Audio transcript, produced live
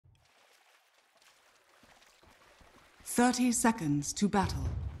30 seconds to battle.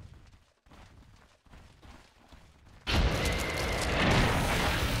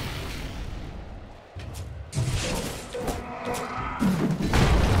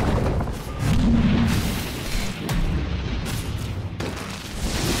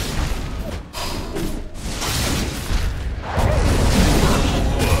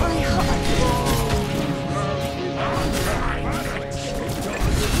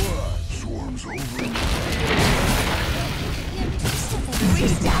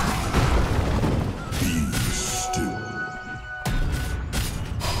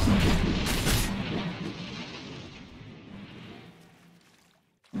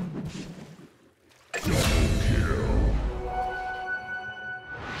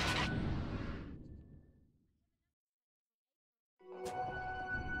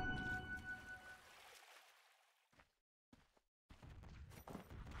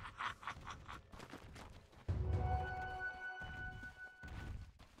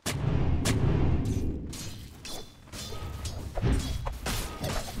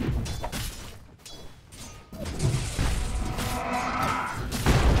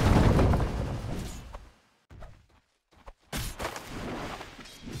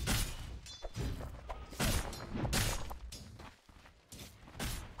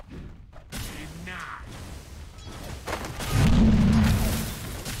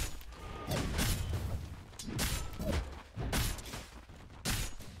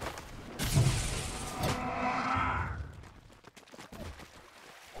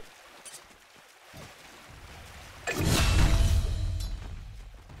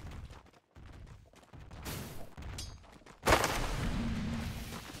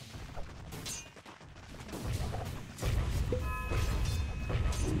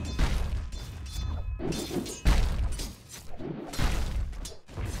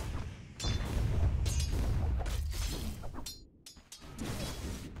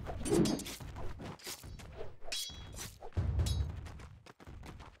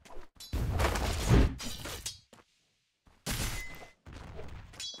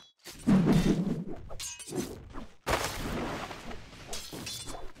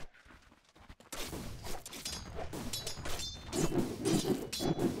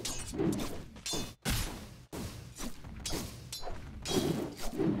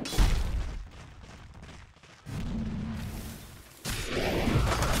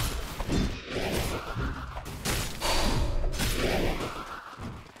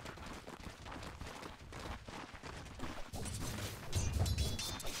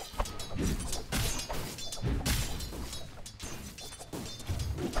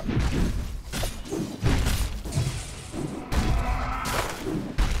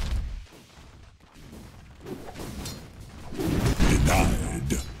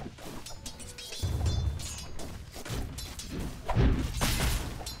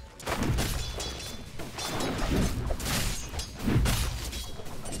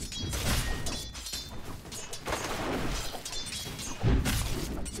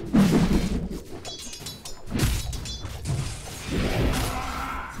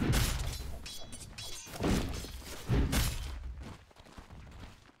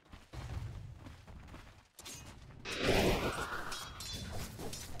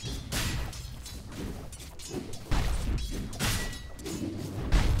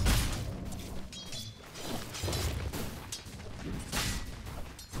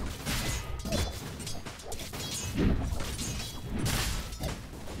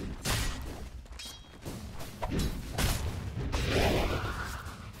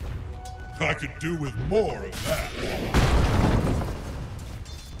 I could do with more of that.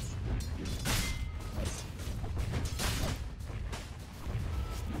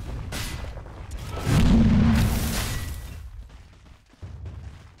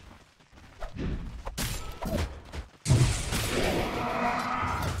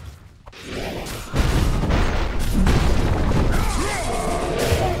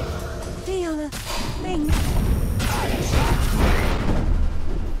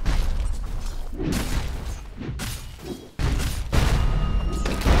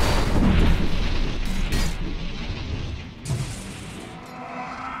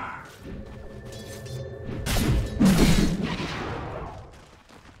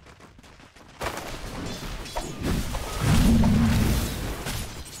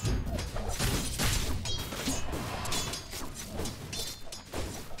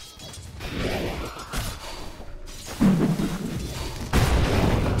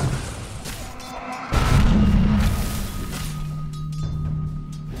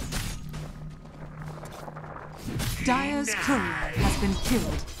 Dire's courier has been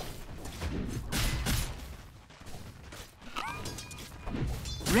killed.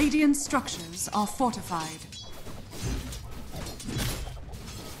 Radiant structures are fortified.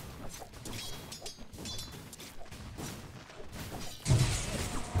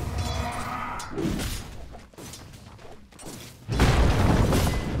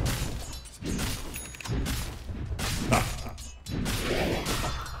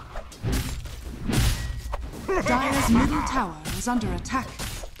 Dire's middle tower is under attack.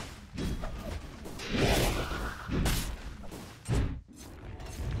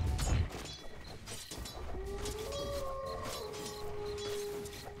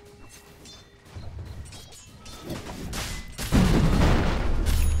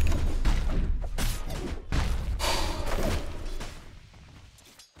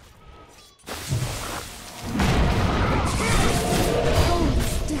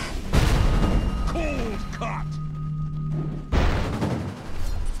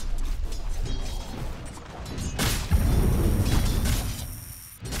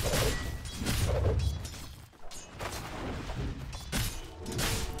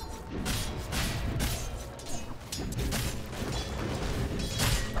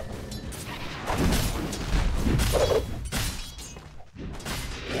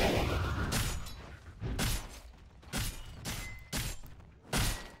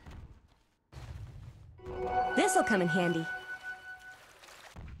 This'll come in handy.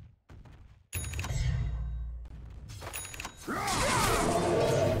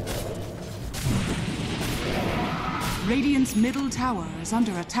 Radiant's middle tower is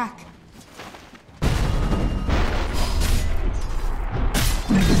under attack.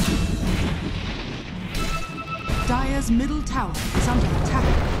 Dire's middle tower is under attack.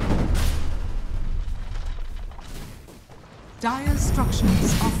 Dire's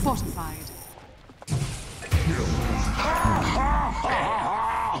structures are fortified.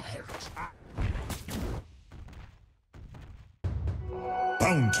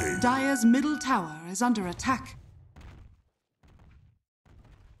 Bounty. Dire's middle tower is under attack.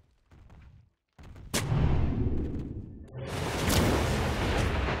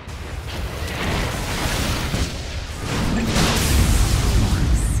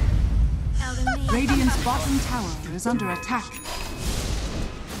 Radiant's bottom tower is under attack.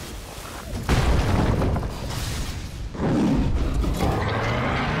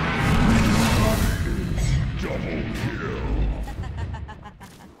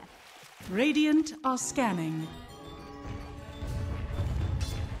 Radiant are scanning.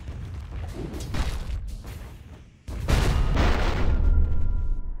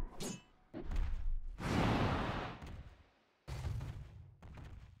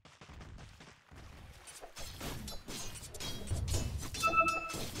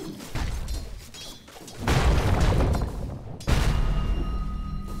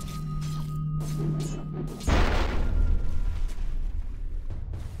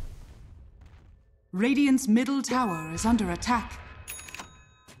 Radiant's middle tower is under attack.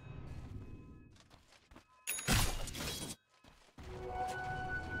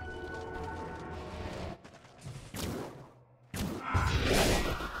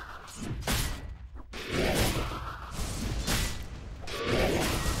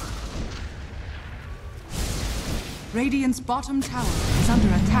 Radiant's bottom tower is under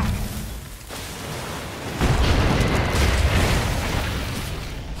attack.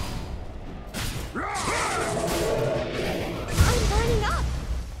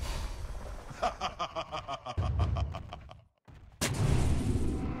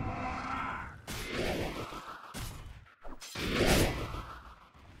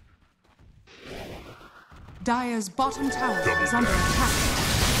 Dire's bottom tower is under attack.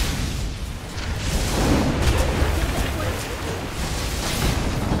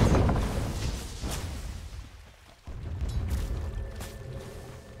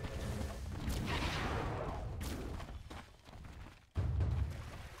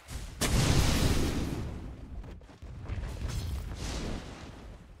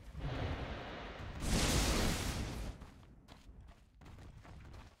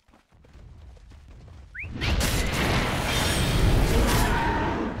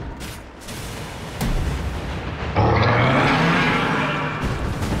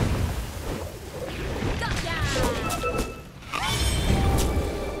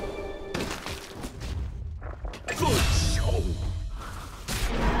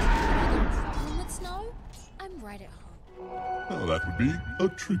 Well, that would be a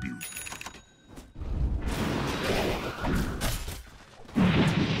tribute.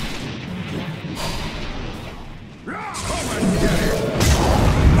 Come and get it!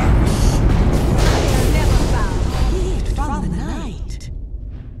 Never found heat from the night.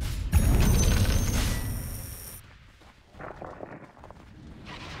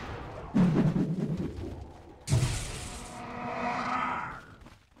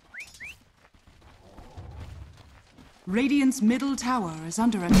 Radiant's middle tower is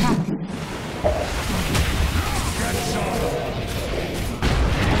under attack.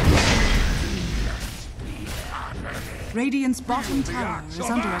 Radiant's bottom tower is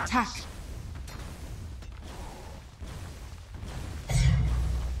under attack.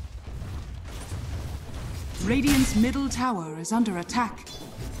 Radiant's middle tower is under attack.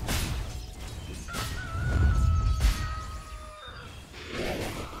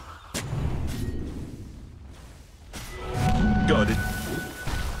 Got it.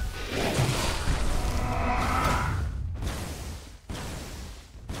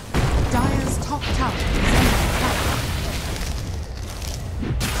 Dire's top tower is under attack.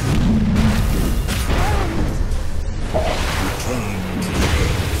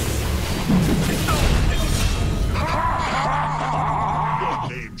 Your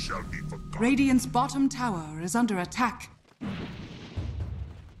name shall be forgotten. Radiant's bottom tower is under attack.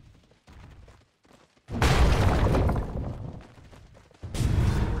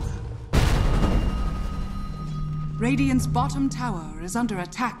 Radiant's bottom tower is under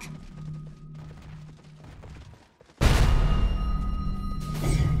attack.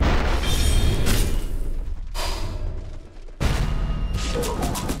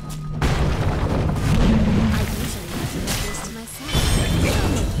 I usually do this to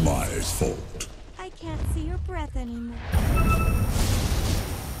myself. My fault. I can't see your breath anymore.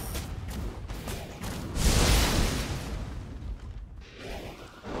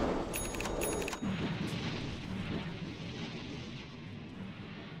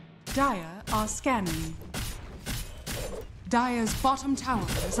 Dire are scanning. Dire's bottom tower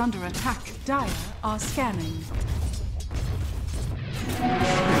is under attack. Dire are scanning.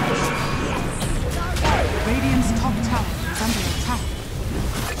 Radiant's top tower is under attack.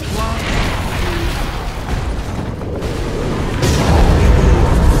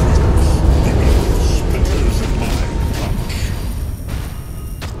 Splinters in my punch.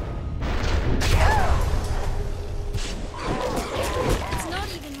 It's not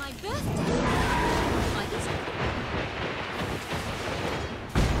even my birthday. I deserve it.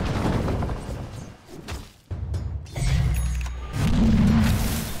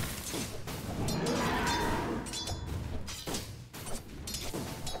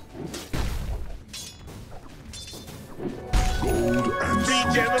 Gold and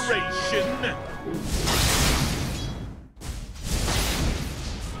Regeneration!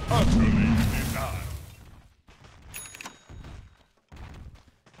 utterly denied.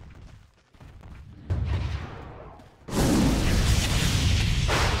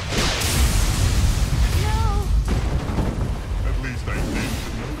 No! At least I didn't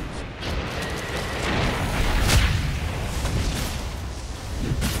notice.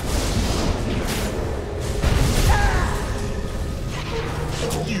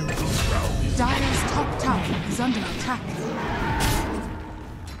 You crowd. Dire's top tower is under attack.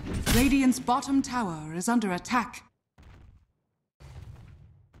 Radiant's bottom tower is under attack.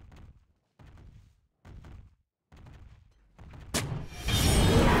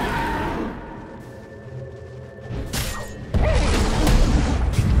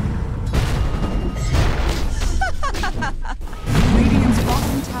 Radiant's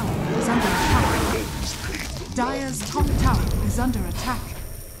bottom tower is under attack. Dire's top tower is under attack.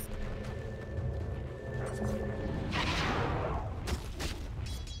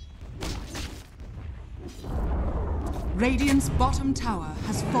 Radiant's bottom tower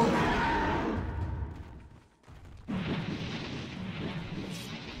has fallen.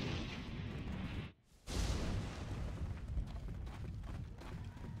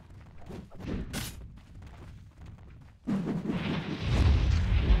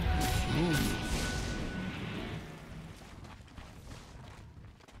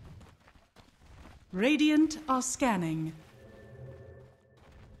 Radiant are scanning.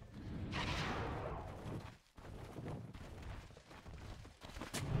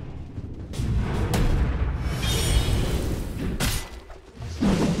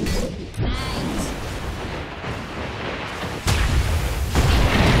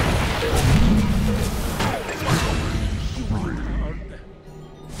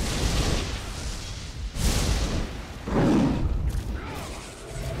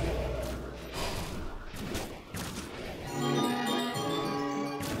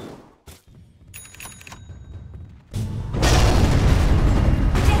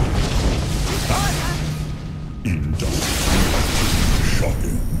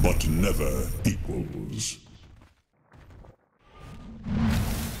 Shocking, but never equals.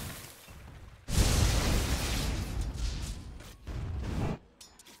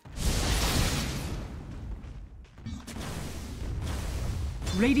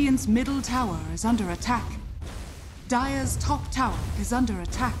 Radiant's middle tower is under attack. Dire's top tower is under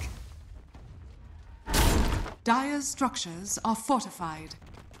attack. Dire's structures are fortified.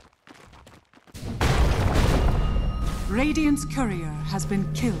 Radiant's courier has been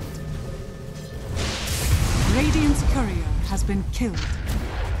killed. Radiant's courier has been killed.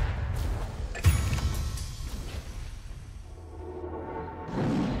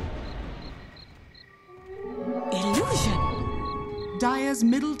 Illusion! Dire's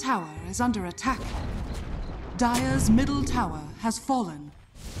middle tower is under attack. Dire's middle tower has fallen.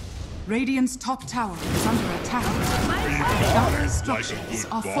 Radiant's top tower is under attack. Dire's structures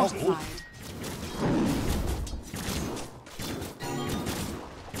are fortified.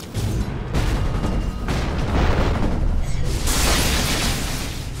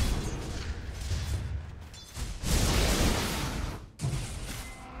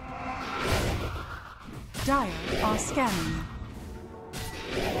 Dire are scanning.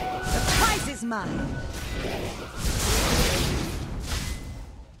 The prize is mine!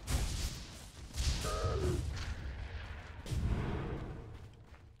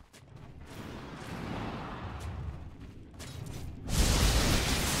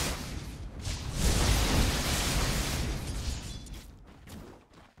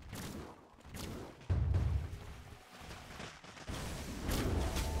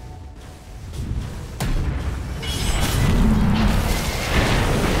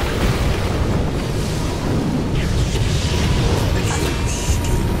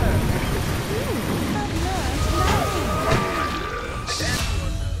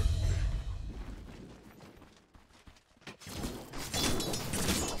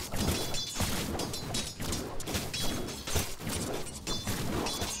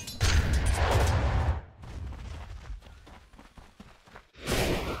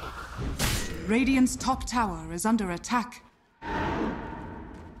 Radiant's top tower is under attack.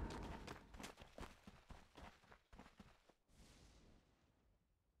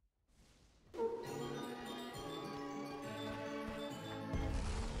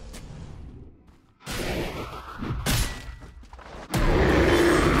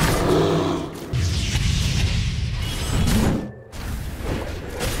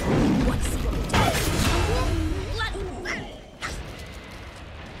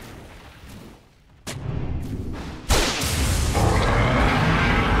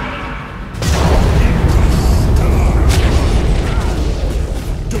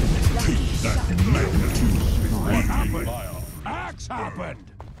 Happened.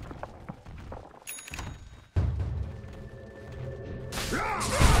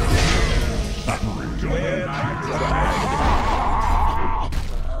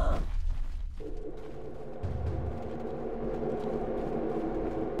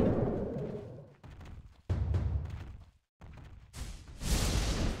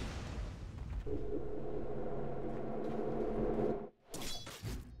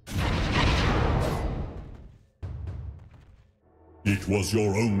 It was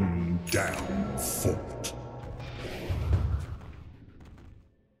your own damn fault.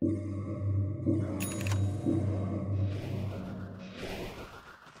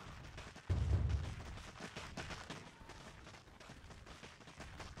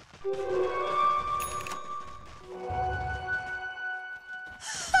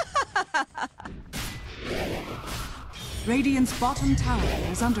 Radiant's bottom tower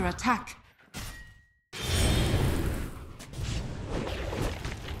is under attack.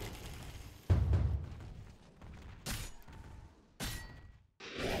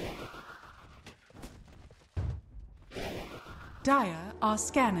 Dire are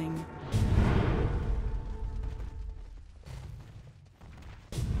scanning.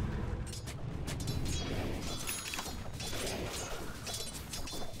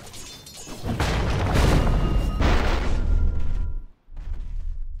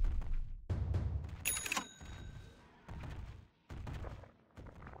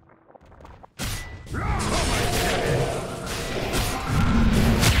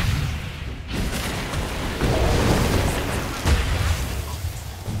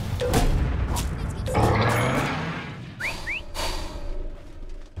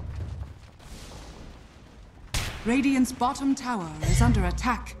 Radiant's bottom tower is under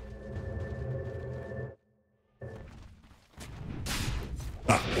attack.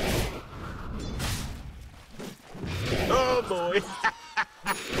 Oh boy.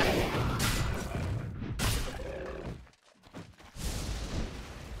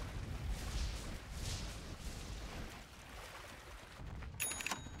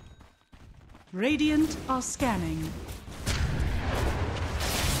 Radiant are scanning.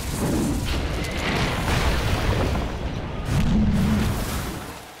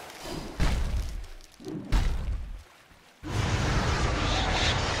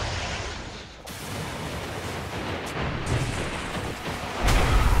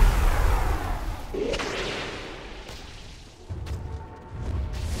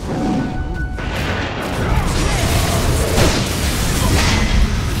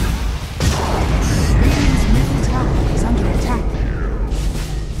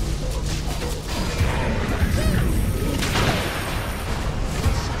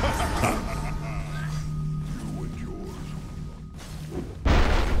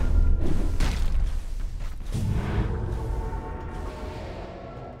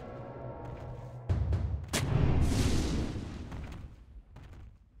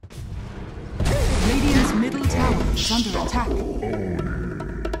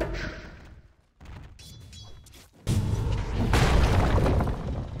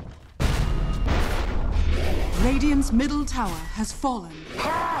 Radiant's middle tower has fallen.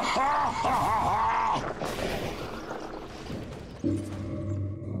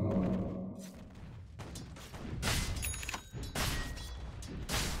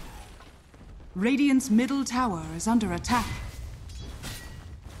 Radiant's middle tower is under attack.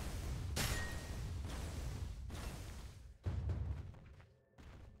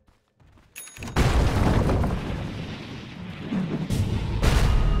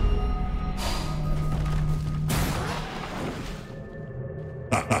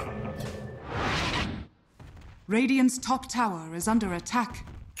 Radiant's top tower is under attack.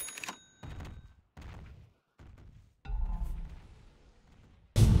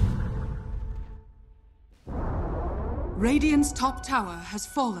 Radiant's top tower has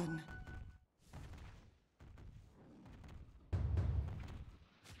fallen.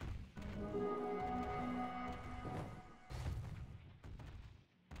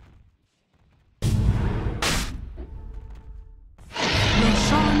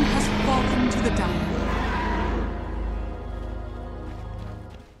 Roshan has fallen to the Dire.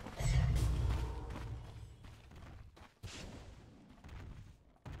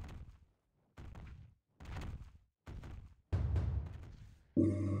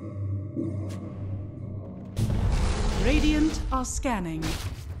 Radiant are scanning.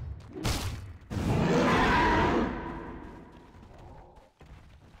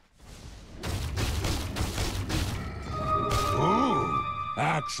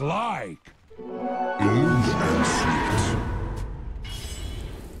 Acts like. Old and sweet.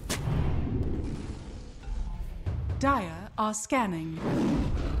 Dire are scanning.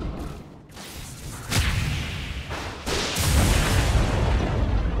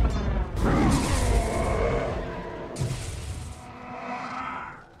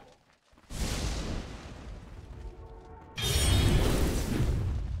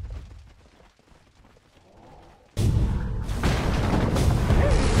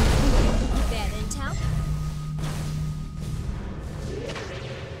 Bad intel.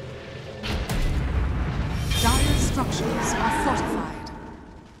 Dire structures are fortified.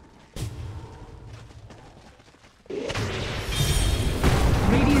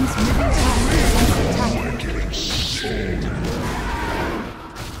 Radiant's middle tower is under attack.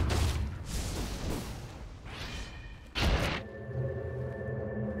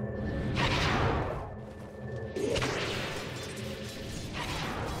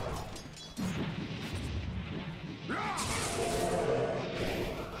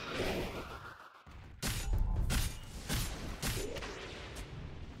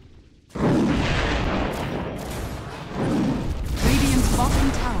 Radiant's bottom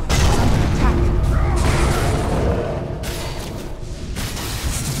tower is under attack.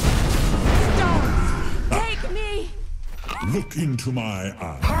 Take me! Look into my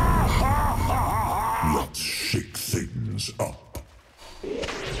eyes. Let's shake things up.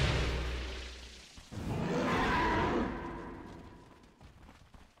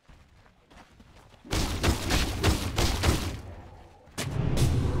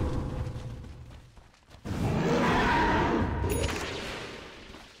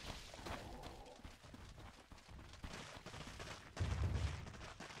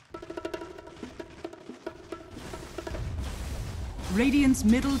 Radiant's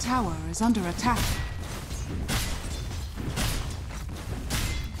middle tower is under attack.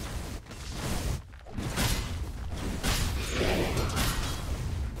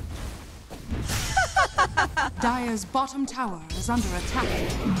 Dire's bottom tower is under attack.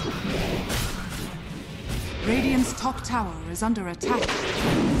 Radiant's top tower is under attack.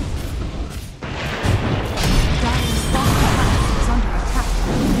 Dire's bottom tower is under attack.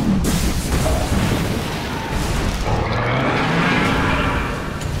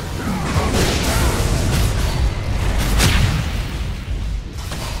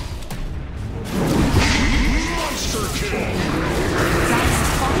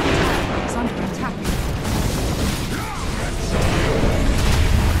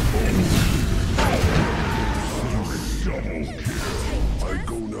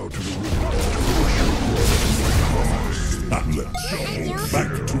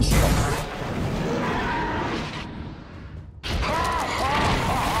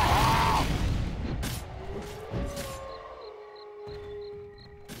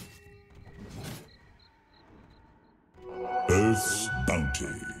 Earth's bounty.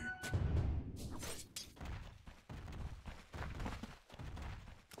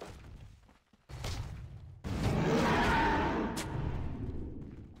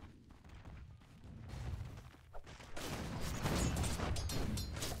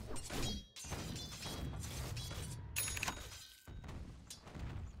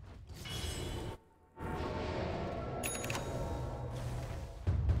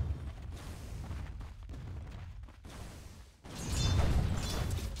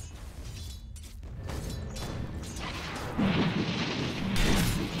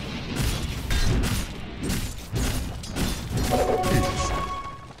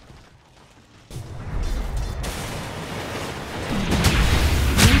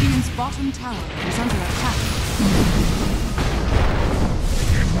 Radiant's bottom tower is under attack.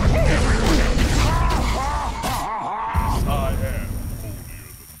 I am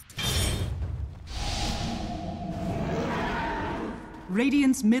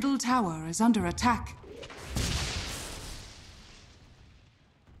Radiant's middle tower is under attack.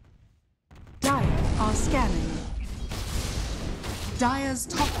 Dire are scanning. Dire's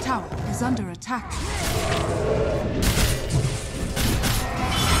top tower is under attack.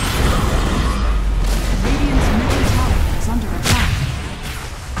 Radiant's middle tower is under attack.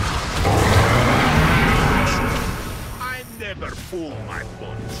 I never pull my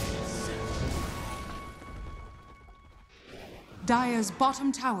punches. Dire's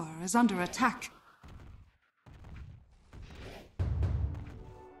bottom tower is under attack.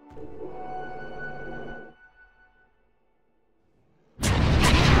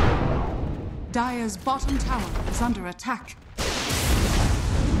 Dire's bottom tower is under attack.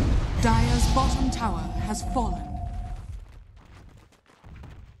 Dire's bottom tower has fallen.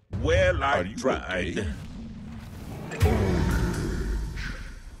 Well, I Are you tried. okay?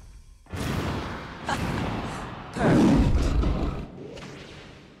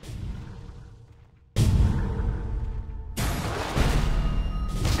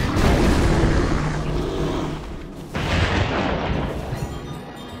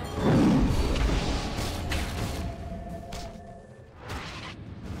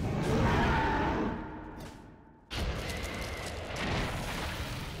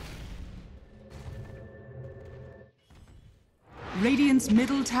 Radiant's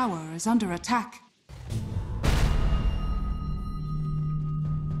middle tower is under attack.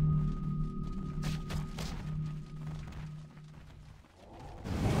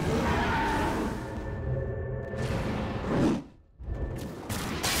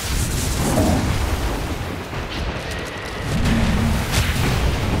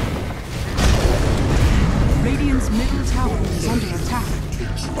 Radiant's middle tower is under attack.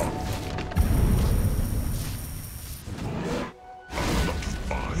 takes up.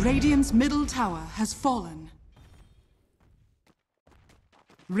 Radiant's middle tower has fallen.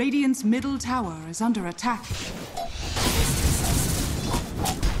 Radiant's middle tower is under attack.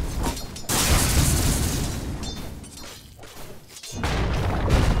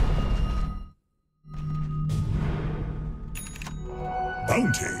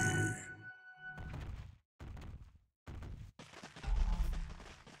 Bounty.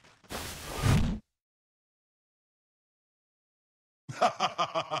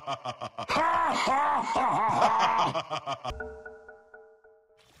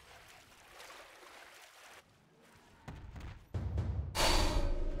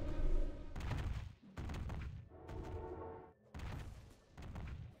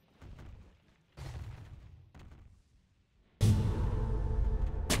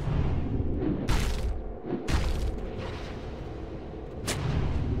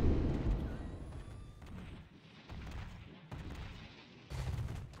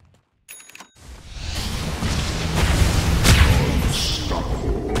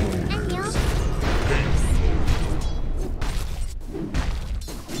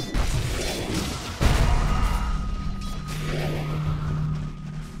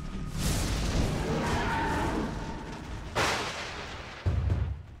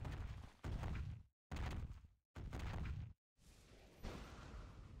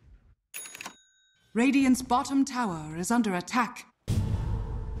 Radiant's bottom tower is under attack.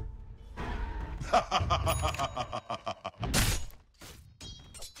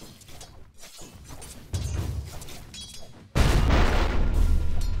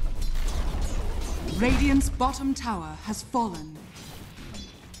 Radiant's bottom tower has fallen.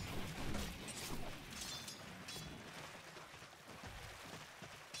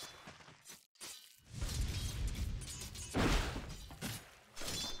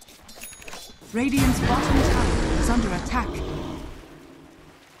 Radiant's bottom tower is under attack.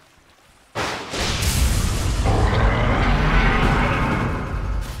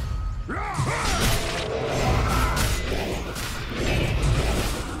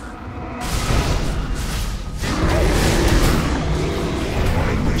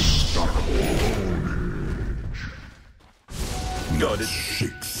 Got Let's it.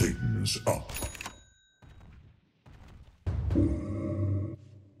 shake things up.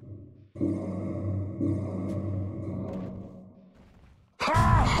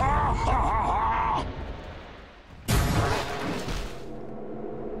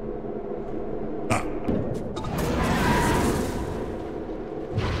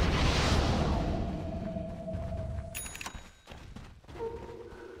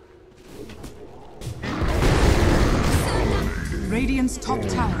 Radiant's top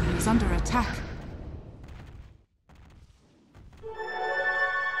tower is under attack.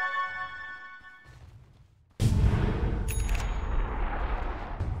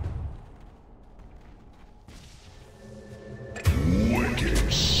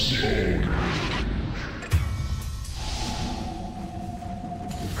 Wicked soul.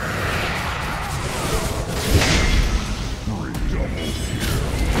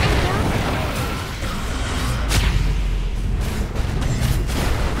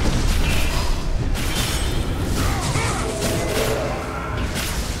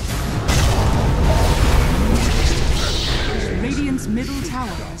 Radiant's middle tower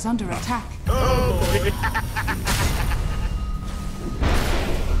is under attack.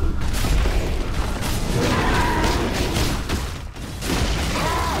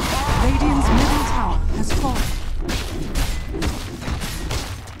 Radiant's middle tower has fallen.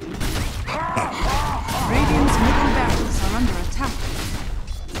 Radiant's middle barracks are under attack.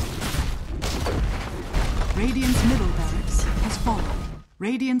 Radiant's middle barracks has fallen.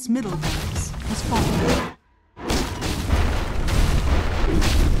 Radiant's middle barracks has fallen.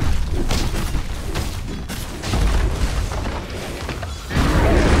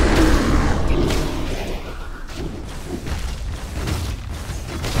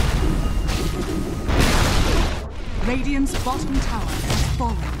 Radiant's bottom tower has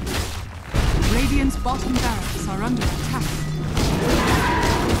fallen. Radiant's bottom barracks are under attack.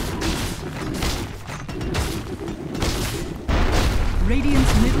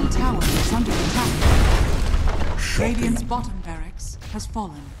 Radiant's middle tower is under attack. Radiant's bottom barracks has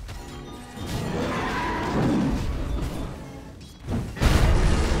fallen.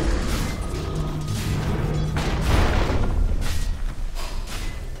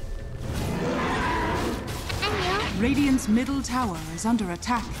 Radiant's middle tower is under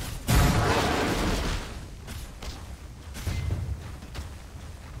attack.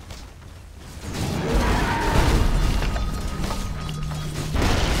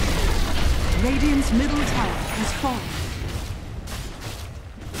 Radiant's middle tower has fallen.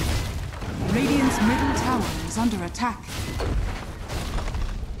 Radiant's middle tower is under attack.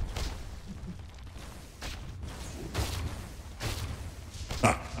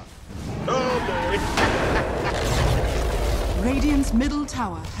 Radiant's middle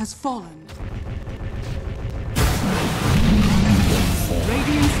tower has fallen.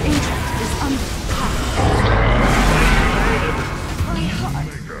 Radiant's ancient is under attack. My heart.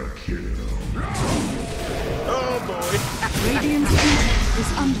 Radiant's ancient is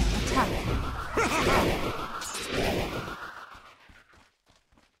under attack.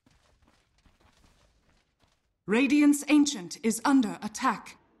 Radiant's ancient is under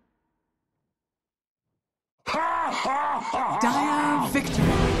attack. Dire victory.